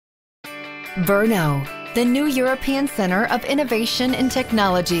Brno, the new European Center of Innovation and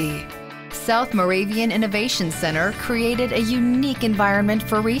Technology. South Moravian Innovation Center created a unique environment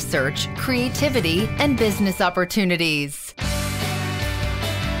for research, creativity, and business opportunities.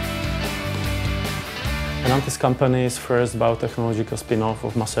 This company is first biotechnological spin-off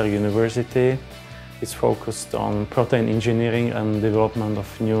of Masaryk University. It's focused on protein engineering and development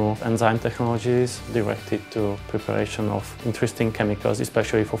of new enzyme technologies directed to preparation of interesting chemicals,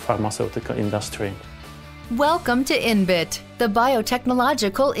 especially for pharmaceutical industry. Welcome to INBIT, the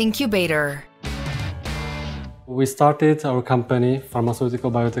biotechnological incubator. We started our company, Pharmaceutical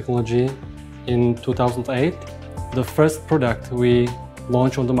Biotechnology, in 2008. The first product we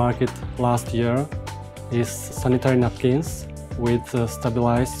launched on the market last year is sanitary napkins with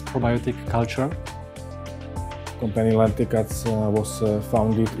stabilized probiotic culture. Company Lenticats was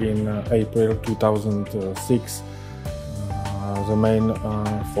founded in April 2006. The main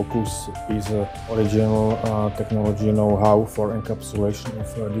focus is original technology know-how for encapsulation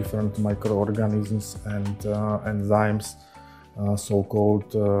of different microorganisms and enzymes,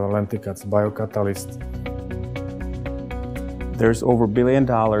 so-called Lenticats biocatalysts. There's over $1 billion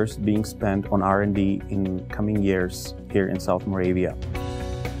being spent on R&D in coming years here in South Moravia.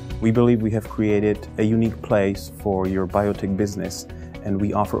 We believe we have created a unique place for your biotech business, and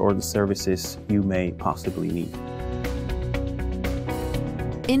we offer all the services you may possibly need.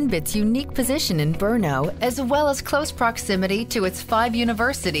 INBIT's unique position in Brno, as well as close proximity to its 5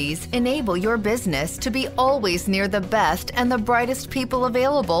 universities, enable your business to be always near the best and the brightest people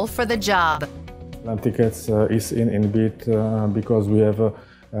available for the job. Lenticats is in INBIT because we have a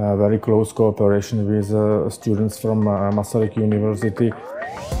very close cooperation with students from Masaryk University.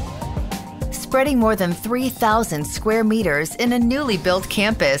 Spreading more than 3,000 square meters in a newly built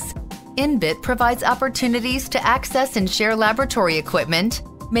campus, INBIT provides opportunities to access and share laboratory equipment,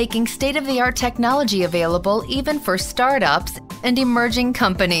 making state-of-the-art technology available even for startups and emerging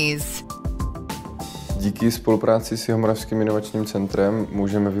companies. Díky spolupráci s Jihomoravským inovačním centrem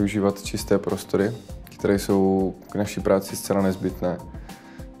můžeme využívat čisté prostory, které jsou k naší práci zcela nezbytné.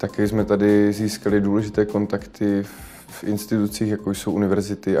 Také jsme tady získali důležité kontakty v institucích, jako jsou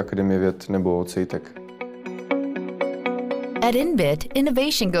univerzity, akademie věd nebo CEITEC. At INBIT,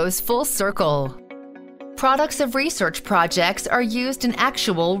 innovation goes full circle. Products of research projects are used in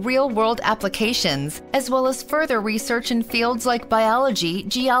actual real-world applications, as well as further research in fields like biology,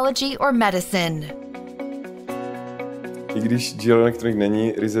 geology, or medicine. I když GL Electronic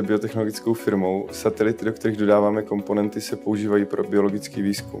není ryze biotechnologickou firmou, satelity, do kterých dodáváme komponenty, se používají pro biologický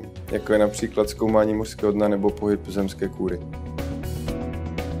výzkum, jako je například zkoumání mořského dna nebo pohyb zemské kůry.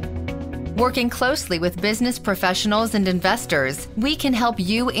 Working closely with business professionals and investors, we can help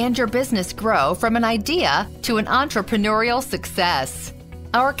you and your business grow from an idea to an entrepreneurial success.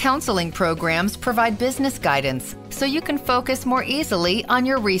 Our counseling programs provide business guidance, so you can focus more easily on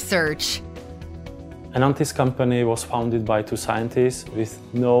your research. This company was founded by 2 scientists with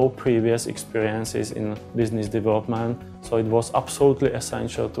no previous experiences in business development, so it was absolutely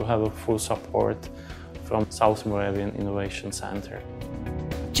essential to have a full support from South Moravian Innovation Center.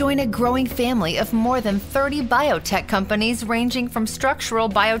 Join a growing family of more than 30 biotech companies ranging from structural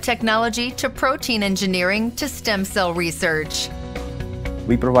biotechnology to protein engineering to stem cell research.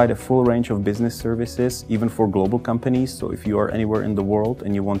 We provide a full range of business services, even for global companies. So if you are anywhere in the world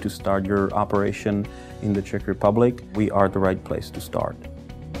and you want to start your operation in the Czech Republic, we are the right place to start.